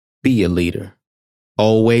Be a leader.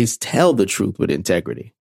 Always tell the truth with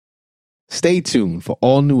integrity. Stay tuned for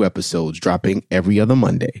all new episodes dropping every other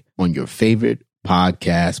Monday on your favorite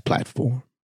podcast platform.